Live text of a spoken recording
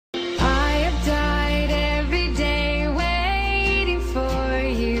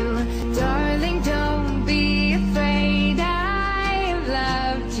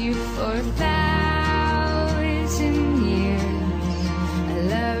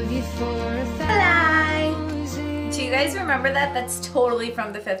Hi! Do you guys remember that? That's totally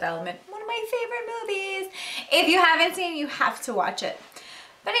from The Fifth Element. One of my favorite movies. If you haven't seen it, you have to watch it.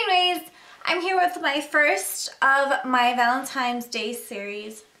 But anyways, I'm here with my first of my Valentine's Day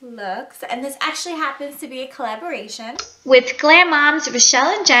series looks, and this actually happens to be a collaboration with Glam moms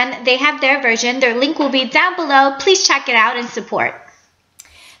Rochelle and Jen. They have their version. Their link will be down below. Please check it out and support.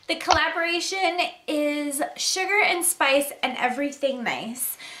 The collaboration is Sugar and Spice and Everything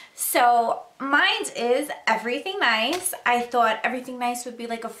Nice. So mine is Everything Nice. I thought Everything Nice would be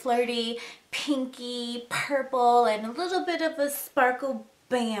like a flirty, pinky, purple, and a little bit of a sparkle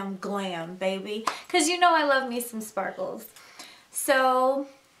bam glam, baby. Because you know I love me some sparkles. So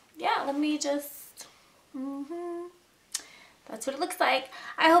yeah, let me just, that's what it looks like.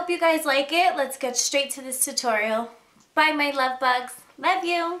 I hope you guys like it. Let's get straight to this tutorial. Bye, my love bugs. Love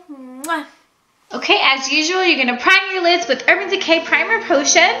you. Mwah. Okay, as usual, you're going to prime your lids with Urban Decay Primer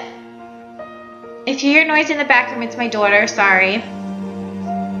Potion. If you hear noise in the background, it's my daughter. Sorry.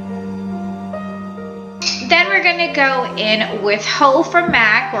 Then we're going to go in with Haux from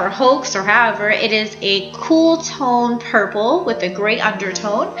MAC, or Haux, or however. It is a cool tone purple with a gray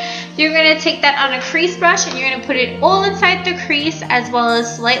undertone. You're going to take that on a crease brush and you're going to put it all inside the crease as well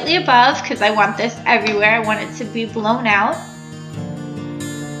as slightly above, because I want this everywhere. I want it to be blown out.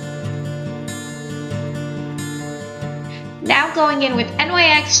 Now going in with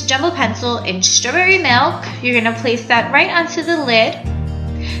NYX Jumbo Pencil in Strawberry Milk, you're going to place that right onto the lid.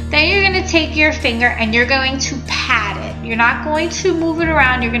 Then you're going to take your finger and you're going to pat it. You're not going to move it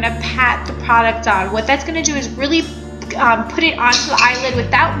around, you're going to pat the product on. What that's going to do is really put it onto the eyelid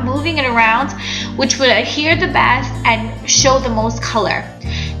without moving it around, which would adhere the best and show the most color.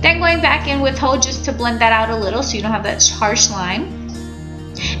 Then going back in with Haux just to blend that out a little so you don't have that harsh line.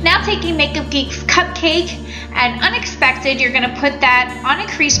 Now taking MakeupGeek's Cupcake and Unexpected, you're going to put that on a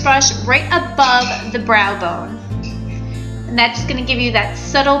crease brush right above the brow bone. And that's going to give you that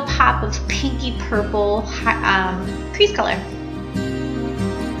subtle pop of pinky purple crease color.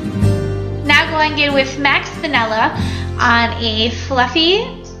 Now going in with MAC's Vanilla on a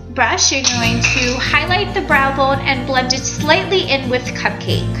fluffy brush, you're going to highlight the brow bone and blend it slightly in with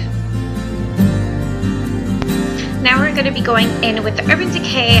Cupcake. Now we're going to be going in with the Urban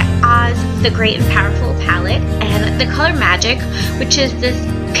Decay Oz The Great and Powerful palette and the color Magic, which is this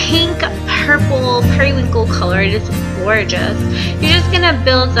pink purple periwinkle color. It is gorgeous. You're just going to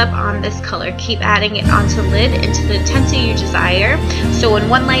build up on this color. Keep adding it onto the lid into the intensity you desire. So in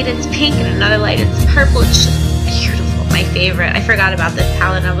one light it's pink and another light it's purple. It's just beautiful. My favorite. I forgot about this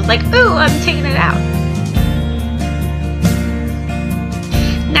palette and I was like, ooh, I'm taking it out.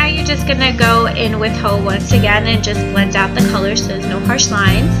 Now you're just going to go in with Haux once again and just blend out the colors so there's no harsh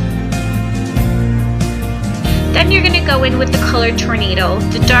lines. Then you're going to go in with the color Tornado,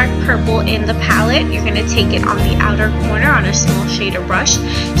 the dark purple in the palette. You're going to take it on the outer corner on a small shader brush.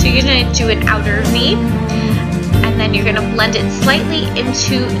 So you're going to do an outer V, and then you're going to blend it slightly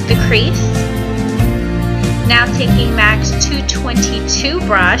into the crease. Now taking MAC's 222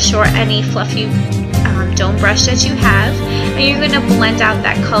 brush or any fluffy dome brush that you have, and you're going to blend out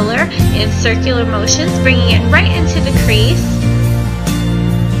that color in circular motions, bringing it right into the crease.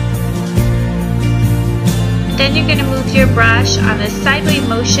 Then you're going to move your brush on a sideways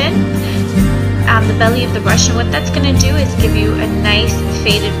motion on the belly of the brush, and what that's going to do is give you a nice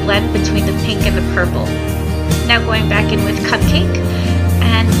faded blend between the pink and the purple. Now going back in with Cupcake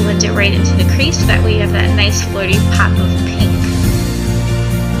and blend it right into the crease so that way you have that nice flirty pop of pink.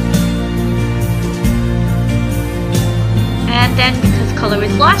 And then because color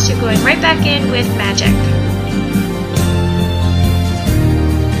is lost, you're going right back in with Magic.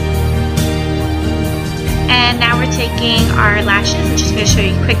 And now we're taking our lashes. I'm just going to show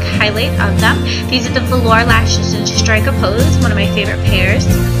you a quick highlight of them. These are the velour lashes in Striker Pose, one of my favorite pairs.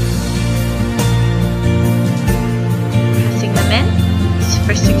 Pressing them in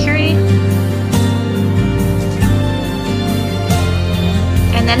for security.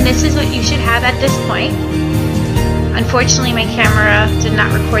 And then this is what you should have at this point. Unfortunately, my camera did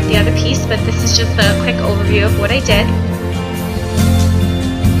not record the other piece, but this is just a quick overview of what I did.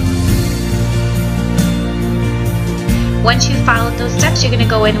 Once you followed those steps, you're going to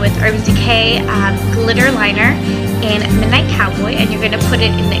go in with Urban Decay glitter liner in Midnight Cowboy, and you're going to put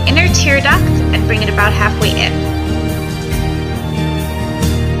it in the inner tear duct and bring it about halfway in.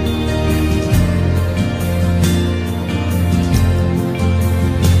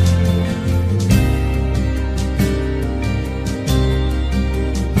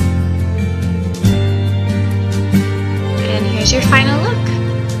 And here's your final look.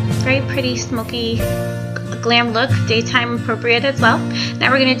 Very pretty, smoky glam look, daytime appropriate as well.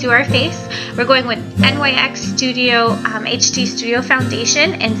 Now we're going to do our face. We're going with NYX Studio HD Studio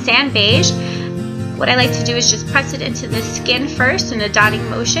Foundation in Sand Beige. What I like to do is just press it into the skin first in a dotting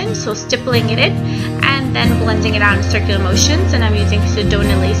motion, so stippling it in, and then blending it out in circular motions, and I'm using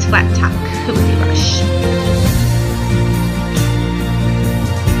Jordana Lace Flat Top Kabuki brush.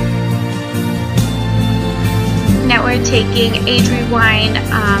 Now we're taking Age Rewind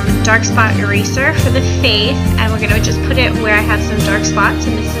Dark Spot Eraser for the face, and we're going to just put it where I have some dark spots,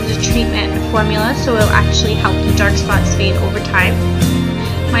 and this is a treatment formula, so it'll actually help the dark spots fade over time.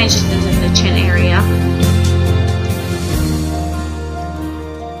 Mine just is in the chin area.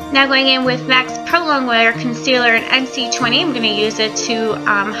 Now going in with MAC's Prolongwear Concealer in NC20, I'm going to use it to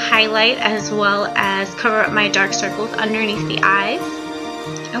highlight as well as cover up my dark circles underneath the eyes.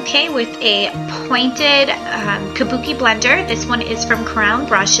 Okay, with a pointed kabuki blender. This one is from Crown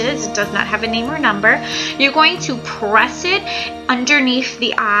Brushes. It does not have a name or number. You're going to press it underneath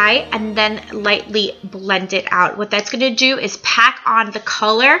the eye and then lightly blend it out. What that's going to do is pack on the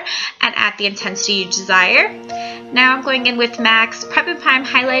color and add the intensity you desire. Now I'm going in with MAC's prep+prime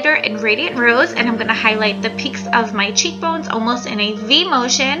highlighter in Radiant Rose, and I'm going to highlight the peaks of my cheekbones almost in a V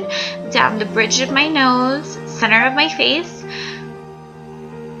motion down the bridge of my nose, center of my face.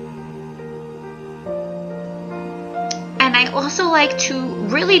 And I also like to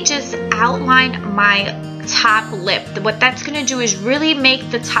really just outline my top lip. What that's going to do is really make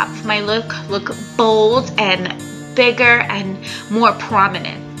the top of my look bold and bigger and more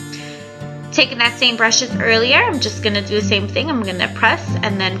prominent. Taking that same brush as earlier, I'm just going to do the same thing. I'm going to press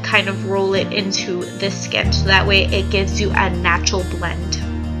and then kind of roll it into the skin, so that way it gives you a natural blend.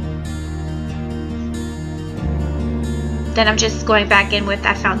 Then I'm just going back in with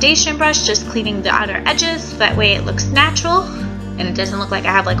that foundation brush, just cleaning the outer edges, so that way it looks natural and it doesn't look like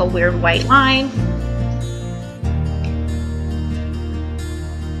I have like a weird white line.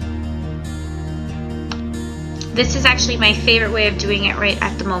 This is actually my favorite way of doing it right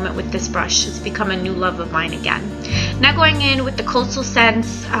at the moment with this brush. It's become a new love of mine again. Now going in with the Coastal Scents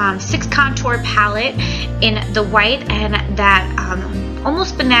 6 Contour Palette in the white and that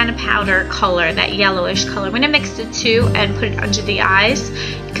almost banana powder color, that yellowish color. I'm going to mix the two and put it under the eyes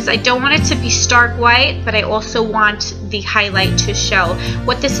because I don't want it to be stark white, but I also want the highlight to show.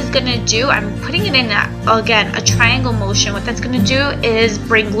 What this is going to do, I'm putting it in again a triangle motion. What that's going to do is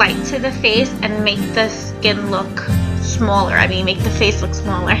bring light to the face and make the skin look smaller. I mean, make the face look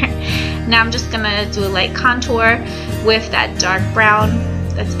smaller. Now I'm just going to do a light contour with that dark brown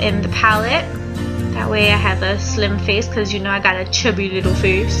that's in the palette. That way I have a slim face, because you know I got a chubby little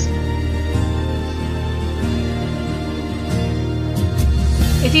face.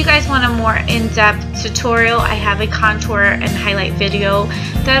 If you guys want a more in-depth tutorial, I have a contour and highlight video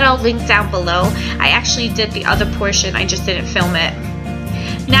that I'll link down below. I actually did the other portion, I just didn't film it.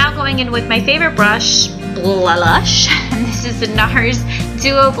 Now going in with my favorite brush, blush, and this is the Nars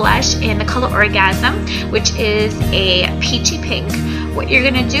Duo Blush in the color Orgasm, which is a peachy pink. What you're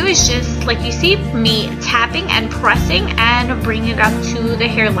going to do is just, like you see me tapping and pressing and bring it up to the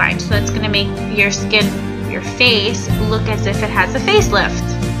hairline. So that's going to make your skin, your face, look as if it has a facelift.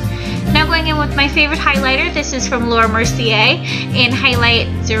 Now going in with my favorite highlighter. This is from Mercier in Highlight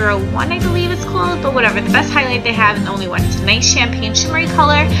 01, I believe it's called, but whatever. The best highlight they have and the only one. It's a nice champagne shimmery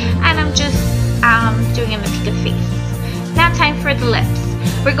color, and I'm just doing it in the peak of the face. Now time for the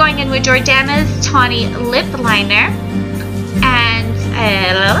lips. We're going in with Jordana's Tawny Lip Liner and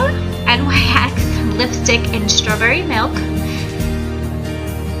NYX Lipstick in Strawberry Milk.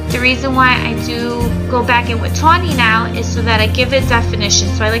 The reason why I do go back in with tawny now is so that I give it definition.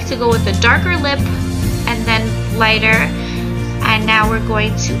 So I like to go with a darker lip and then lighter. And now we're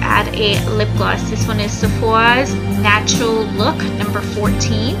going to add a lip gloss. This one is Sephora's Natural Look number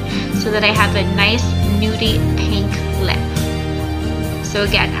 14, so that I have a nice nudie pink lip. So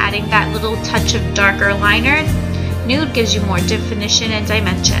again, adding that little touch of darker liner. Nude gives you more definition and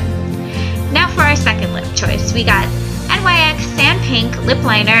dimension. Now for our second lip choice, we got NYX Sand Pink Lip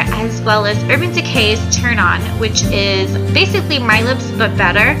Liner as well as Urban Decay's Turn On, which is basically my lips but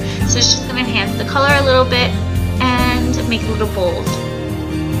better. So it's just going to enhance the color a little bit and make it a little bold.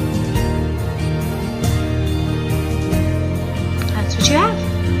 That's what you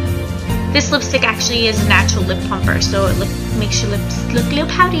have. This lipstick actually is a natural lip plumper, so it makes your lips look a little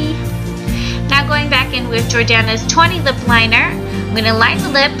pouty. Now going back in with Jordana's Tawny Lip Liner, I'm going to line the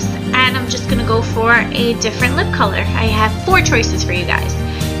lips and I'm just going to go for a different lip color. I have 4 choices for you guys.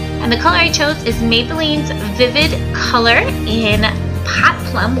 And the color I chose is Maybelline's Vivid Color in Hot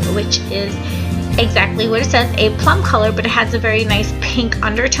Plum, which is exactly what it says, a plum color, but it has a very nice pink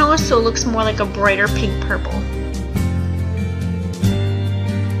undertone, so it looks more like a brighter pink purple.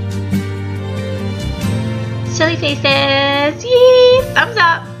 Silly faces, yee, thumbs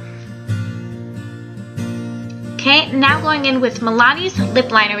up. Okay, now going in with Milani's lip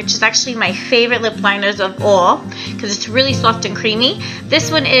liner, which is actually my favorite lip liners of all because it's really soft and creamy.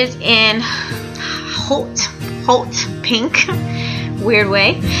 This one is in Haux pink, weird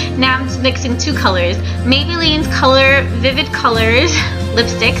way. Now I'm just mixing two colors. Maybelline's Color Vivid Colors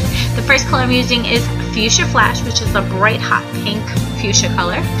lipsticks. The first color I'm using is Fuchsia Flash, which is a bright hot pink fuchsia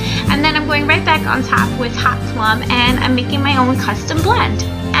color. And then I'm going right back on top with Hot Plum, and I'm making my own custom blend.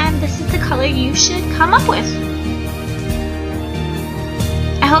 And this is the color you should come up with.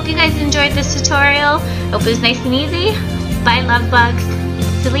 I hope you guys enjoyed this tutorial. Hope it was nice and easy. Bye, love bugs.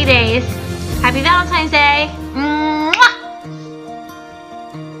 Silly days. Happy Valentine's Day.